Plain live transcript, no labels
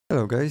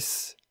Hello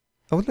guys,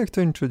 I would like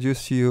to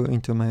introduce you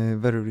into my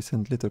very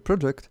recent little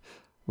project,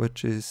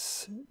 which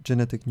is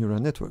genetic neural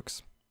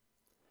networks.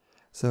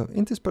 So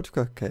in this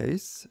particular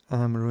case,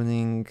 I'm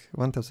running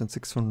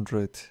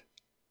 1600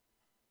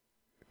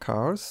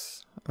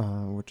 cars,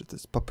 which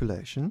is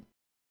population,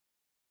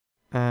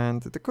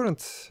 and the current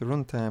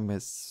runtime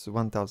is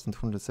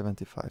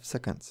 1175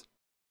 seconds.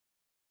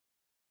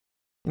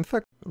 In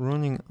fact,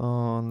 running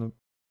on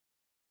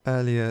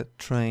earlier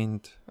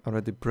trained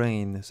already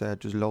brain, so I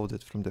just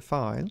loaded from the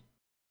file,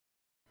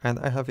 and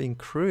I have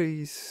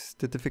increased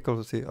the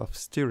difficulty of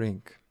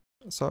steering,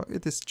 so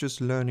it is just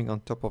learning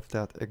on top of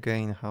that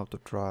again how to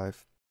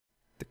drive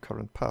the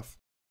current path.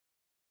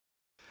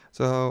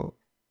 So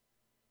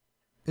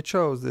it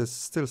shows there's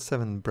still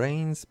 7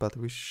 brains, but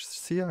we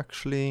see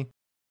actually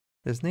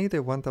there's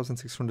neither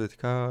 1600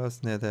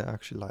 cars, neither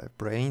actually live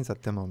brains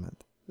at the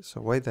moment. So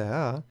why they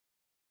are,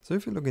 so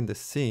if you look in the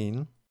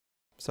scene,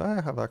 so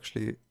I have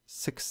actually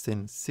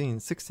 16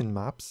 scenes, 16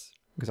 maps,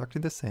 exactly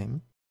the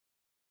same,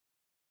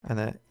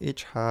 and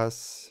each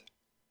has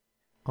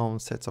own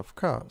sets of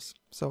cars.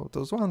 So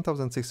those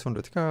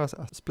 1600 cars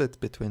are split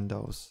between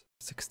those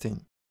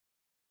 16.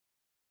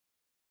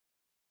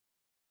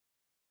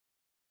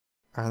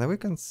 And we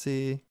can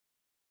see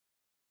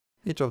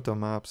each of the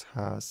maps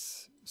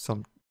has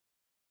some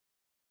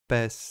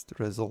best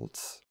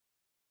results.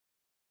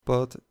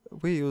 But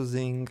we're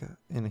using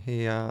in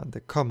here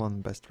the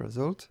common best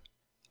result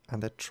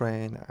and the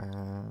train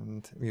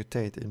and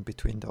mutate in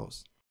between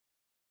those.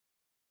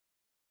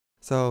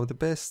 So the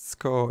best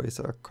score is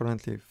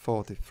currently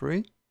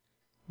 43,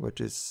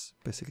 which is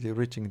basically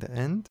reaching the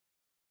end.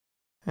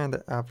 And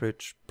the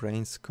average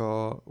brain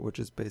score, which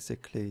is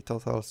basically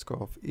total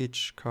score of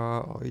each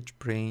car or each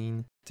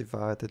brain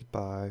divided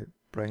by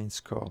brain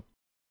score.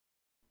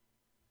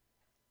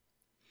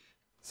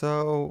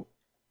 So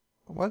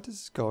while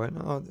this is going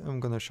on, I'm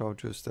gonna show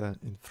just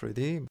in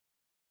 3D.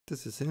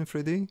 This is in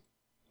 3D,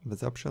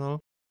 that's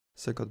optional.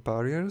 So we got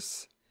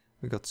barriers,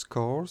 we got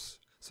scores.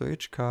 So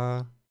each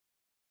car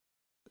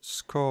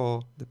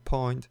score the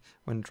point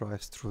when it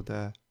drives through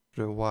the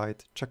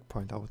white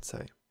checkpoint, I would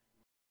say.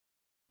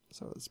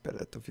 So it's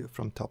better to view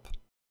from top.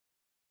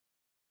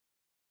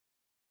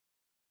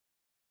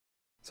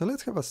 So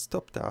let's have a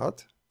stop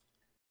that.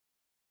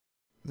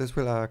 This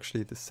will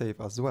actually save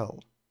as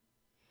well.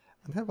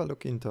 And have a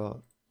look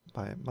into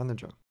my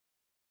manager.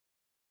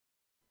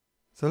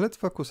 So let's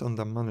focus on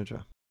the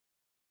manager.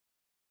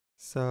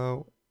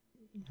 So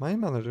my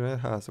manager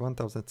has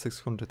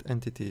 1600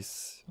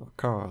 entities or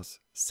cars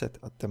set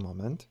at the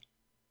moment.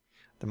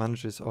 The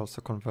manager is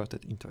also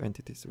converted into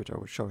entities, which I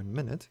will show in a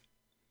minute.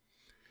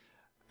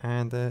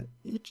 And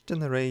each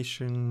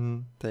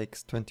generation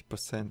takes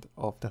 20%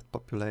 of that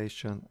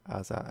population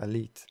as an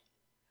elite.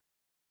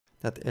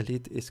 That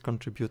elite is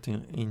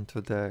contributing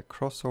into the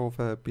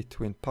crossover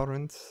between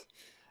parents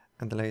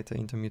and later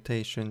into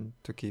mutation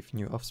to give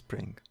new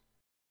offspring.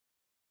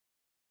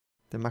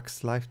 The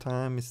max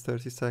lifetime is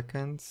 30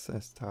 seconds,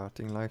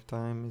 starting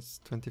lifetime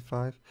is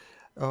 25.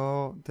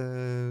 Or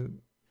the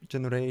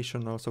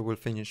generation also will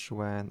finish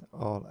when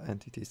all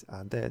entities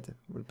are dead,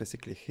 will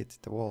basically hit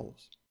the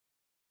walls.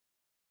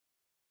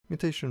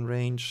 Mutation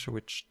range,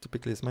 which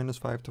typically is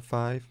 -5 to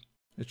 5,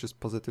 is just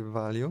positive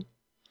value,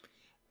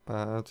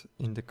 but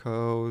in the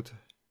code,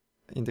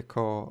 in the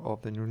core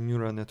of the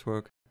neural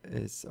network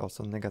is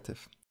also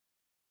negative.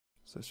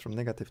 So it's from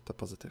negative to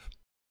positive.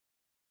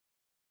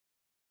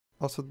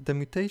 Also the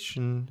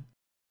mutation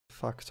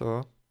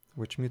factor,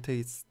 which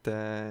mutates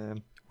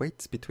the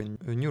weights between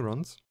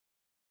neurons,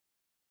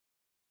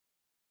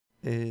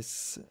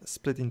 is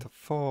split into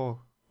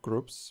 4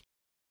 groups.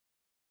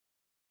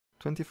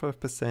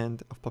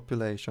 25% of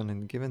population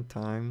in a given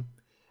time,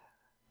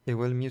 it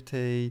will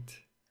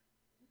mutate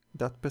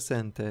that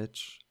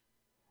percentage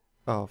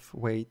of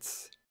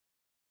weights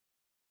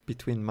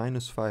between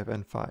 -5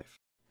 and 5.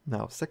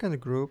 Now,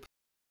 second group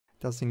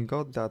doesn't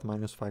got that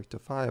 -5 to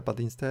 5, but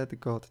instead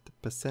got the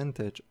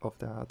percentage of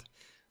that,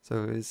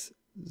 so it's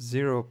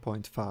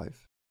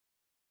 0.5.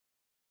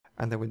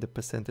 And then with the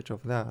percentage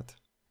of that,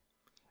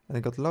 and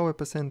it got lower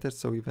percentage,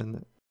 so even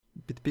a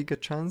bit bigger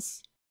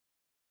chance,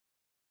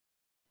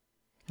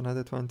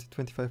 another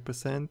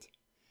 25%,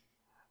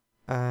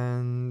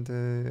 and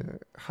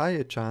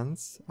higher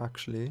chance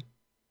actually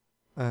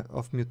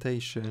of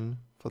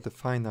mutation for the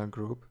final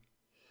group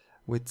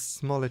with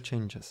smaller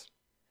changes.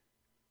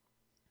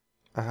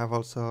 I have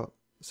also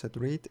set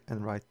read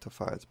and write to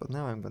files, but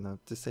now I'm gonna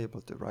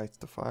disable the write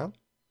to file.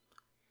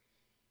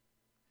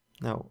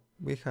 Now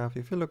we have,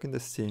 if you look in the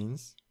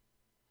scenes,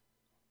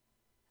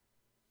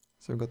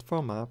 so we've got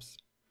 4 maps.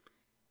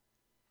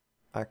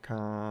 I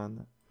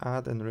can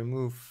add and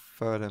remove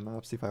further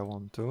maps if I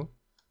want to.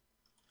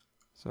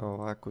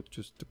 So I could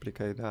just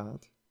duplicate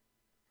that.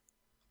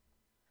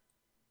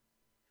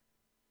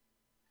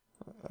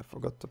 I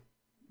forgot to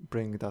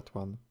bring that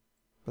one,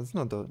 but it's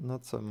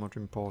not so much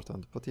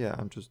important. But yeah,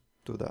 I'm just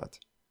do that.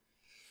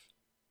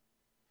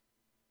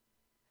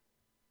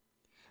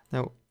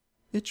 Now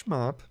each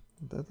map,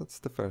 that's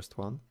the first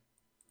one,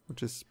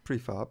 which is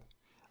prefab.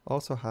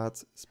 also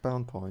has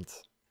spawn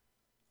points.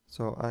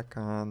 So I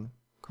can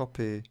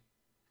copy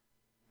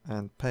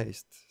and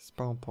paste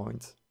spawn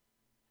points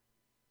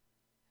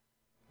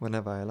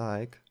whenever I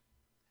like.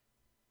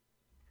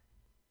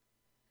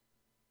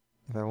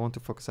 If I want to,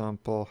 for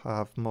example,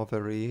 have more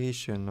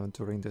variation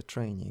during the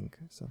training,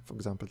 so for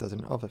example, it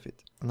doesn't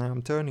overfit. Now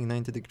I'm turning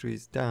 90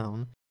 degrees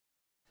down,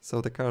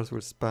 so the cars will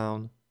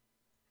spawn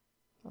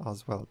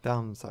as well,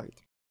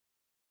 downside.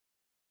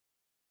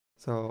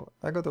 So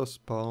I got those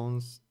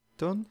spawns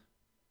done.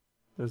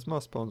 There's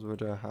more spawns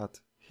which I had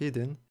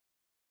hidden,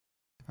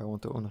 if I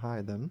want to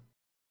unhide them.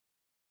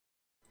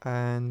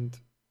 And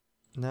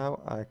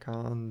now I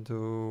can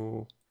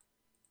do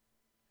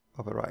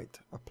override,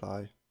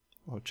 apply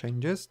all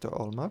changes to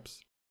all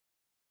maps.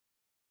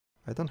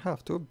 I don't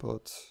have to,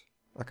 but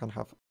I can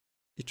have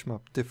each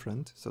map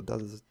different, so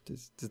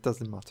this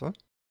doesn't matter.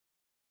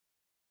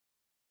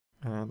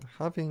 And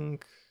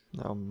having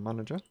now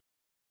manager,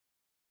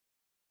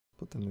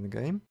 put them in the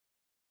game,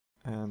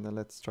 and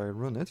let's try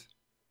run it.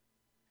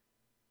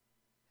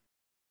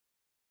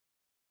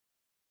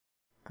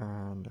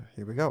 And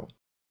here we go.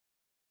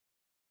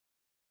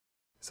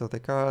 So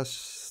the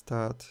cars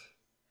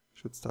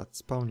should start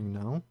spawning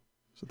now.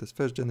 So this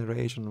first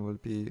generation will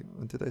be,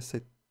 did I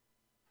say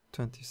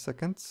 20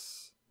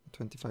 seconds?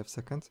 25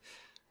 seconds?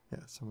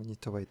 Yeah, so we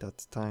need to wait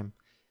that time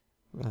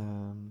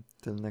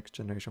till next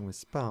generation will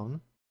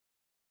spawn.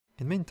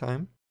 In the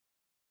meantime,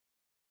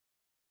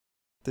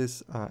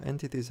 these are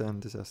entities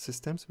and these are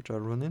systems which are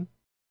running.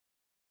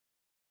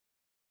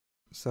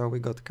 So we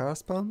got car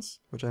spawns,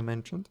 which I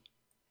mentioned.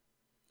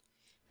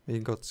 We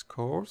got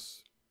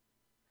scores.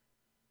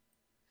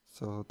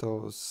 So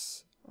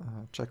those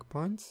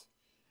checkpoints.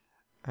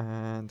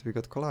 And we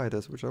got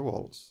colliders, which are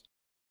walls.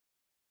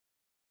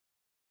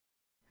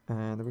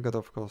 And we got,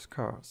 of course,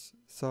 cars.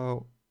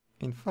 So,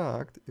 in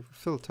fact, if we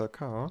filter a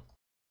car,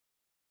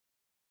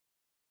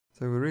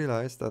 so we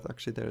realize that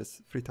actually there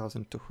is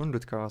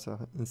 3,200 cars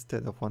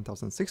instead of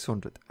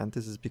 1,600. And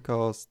this is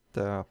because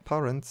there are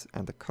parents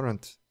and the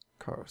current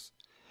cars.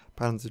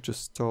 Parents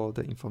just store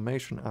the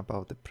information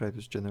about the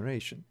previous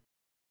generation.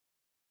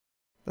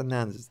 The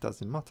analysis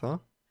doesn't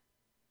matter.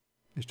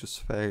 It's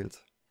just failed.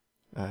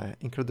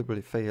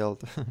 Incredibly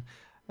failed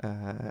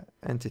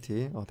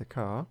entity of the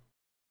car.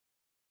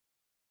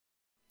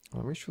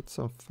 We should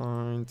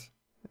find,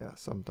 yeah,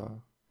 some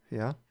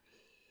here.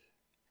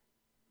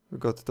 We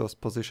got those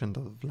positioned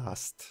of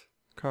last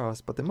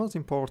cars, but the most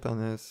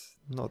important is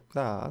not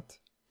that,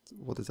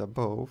 what is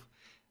above,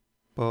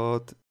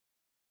 but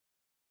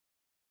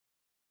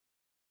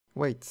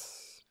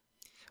weights.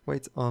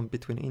 Weights on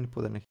between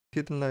input and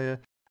hidden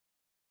layer,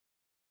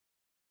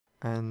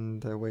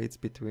 and the weights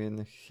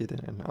between hidden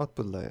and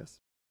output layers.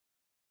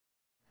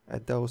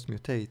 And those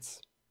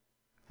mutates.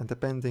 And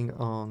depending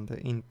on the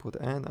input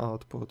and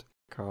output,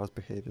 car's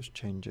behavior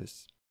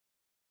changes.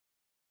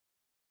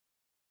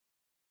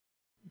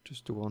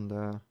 Just to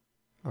wonder.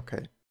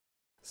 Okay.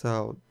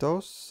 So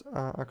those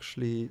are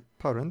actually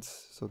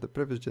parents, so the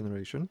previous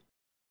generation.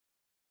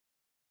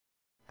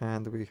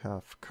 And we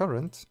have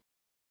current,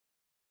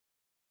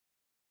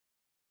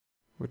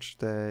 which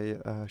they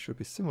should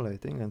be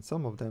simulating, and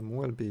some of them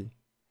will be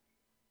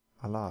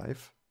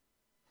alive.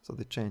 So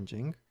they're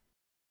changing.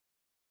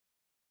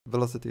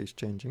 Velocity is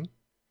changing.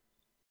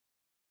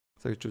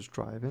 So it's just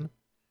driving.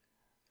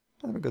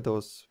 And we got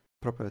those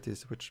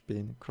properties which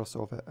been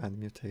crossover and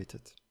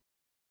mutated.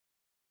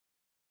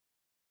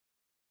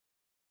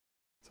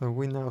 So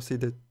we now see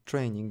the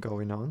training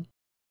going on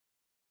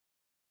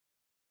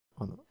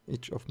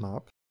each of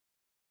map.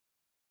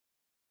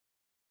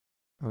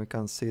 And we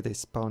can see they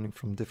spawning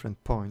from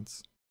different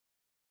points.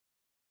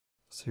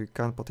 So you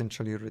can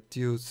potentially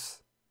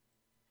reduce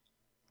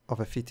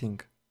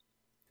overfitting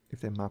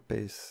if the map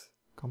is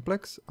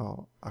complex,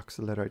 or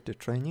accelerate the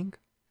training.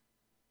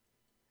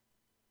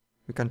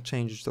 We can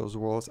change those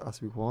walls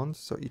as we want,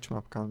 so each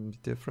map can be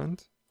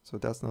different, so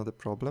that's not a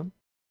problem.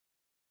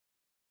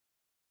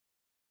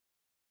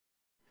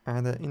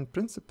 And in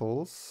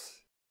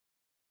principles,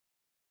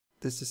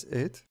 this is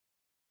it.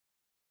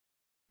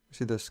 You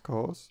see the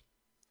scores.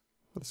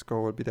 The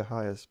score will be the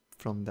highest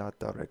from that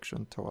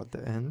direction toward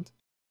the end.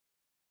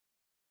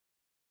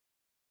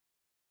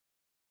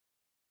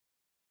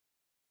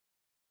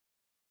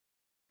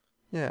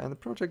 Yeah, and the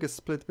project is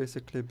split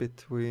basically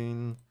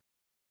between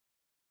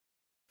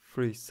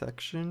 3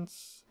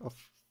 sections. Of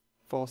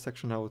 4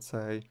 sections, I would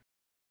say.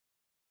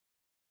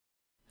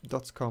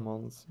 Dots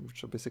commons,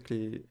 which are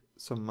basically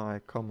some my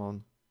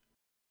common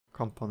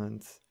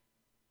components.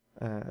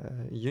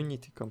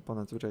 Unity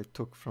components, which I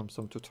took from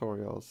some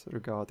tutorials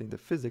regarding the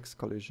physics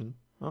collision.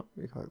 Oh,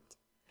 we had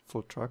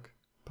full track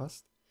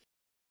passed.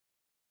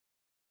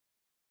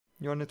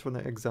 Unit for the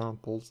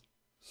examples,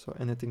 so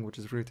anything which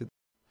is related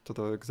to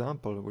the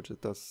example, which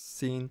it does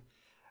scene,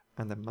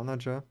 and the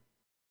manager.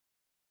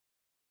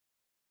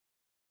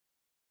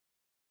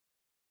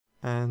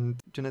 And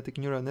genetic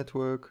neural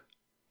network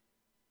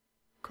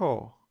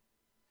core,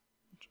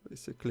 which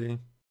basically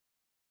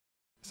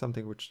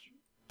something which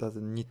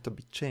doesn't need to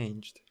be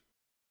changed.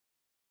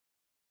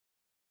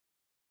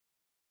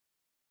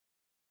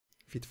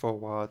 feed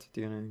forward,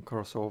 during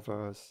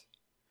crossovers,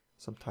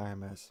 some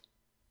timers,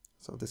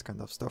 so this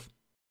kind of stuff.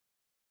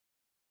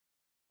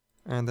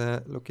 And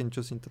looking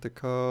just into the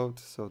code,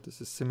 so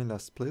this is similar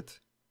split.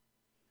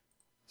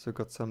 So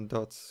got some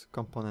dots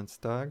components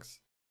tags,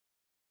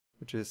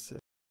 which is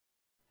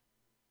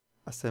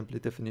assembly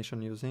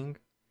definition using.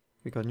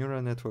 We got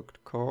neural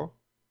network core,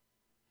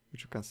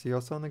 which you can see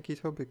also on the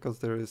GitHub because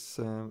there is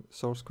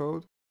source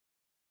code.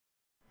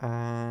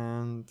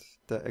 And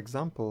the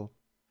example,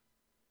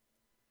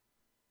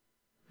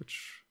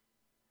 which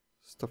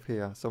stuff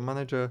here. So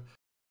manager,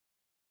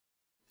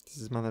 this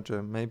is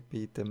manager,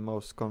 maybe the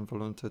most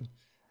convoluted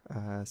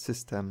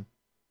system.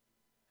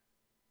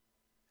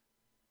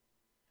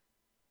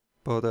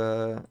 But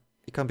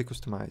it can be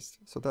customized.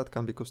 So that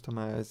can be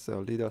customized,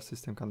 leader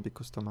system can be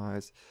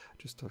customized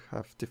just to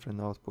have different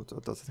outputs.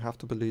 Or does it have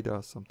to be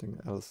leader, something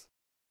else?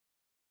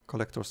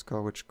 Collector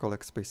score, which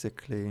collects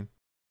basically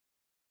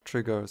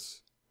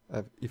triggers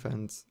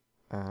events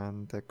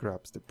and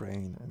grabs the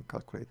brain and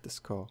calculate the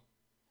score.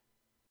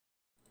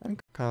 And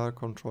car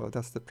control,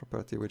 that's the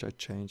property which I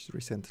changed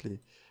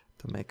recently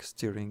to make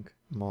steering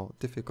more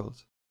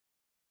difficult.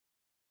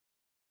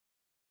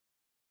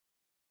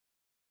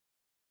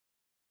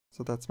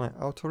 So that's my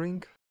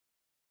authoring,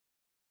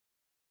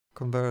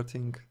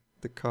 converting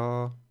the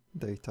car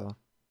data.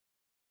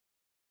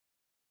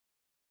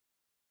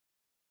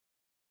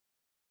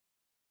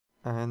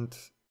 And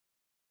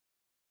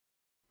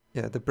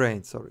yeah, the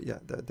brain, sorry, yeah,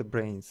 the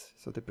brains.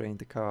 So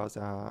the cars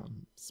are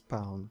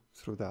spawned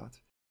through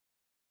that.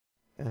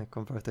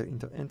 Converted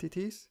into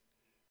entities.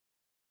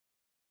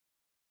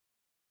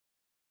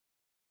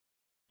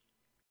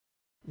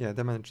 Yeah,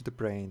 they manage the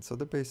brain. So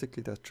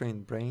basically the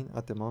trained brain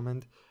at the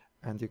moment,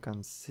 and you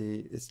can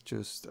see it's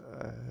just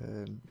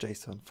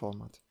JSON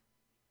format.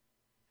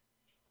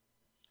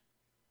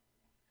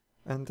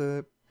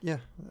 And yeah,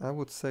 I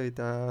would say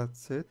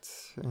that's it.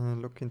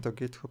 Look into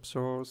GitHub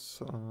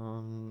source,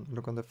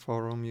 look on the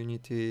forum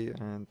Unity,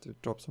 and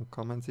drop some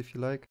comments if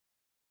you like.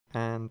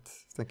 And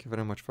thank you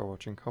very much for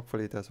watching.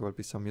 Hopefully this will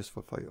be some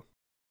useful for you.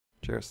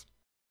 Cheers.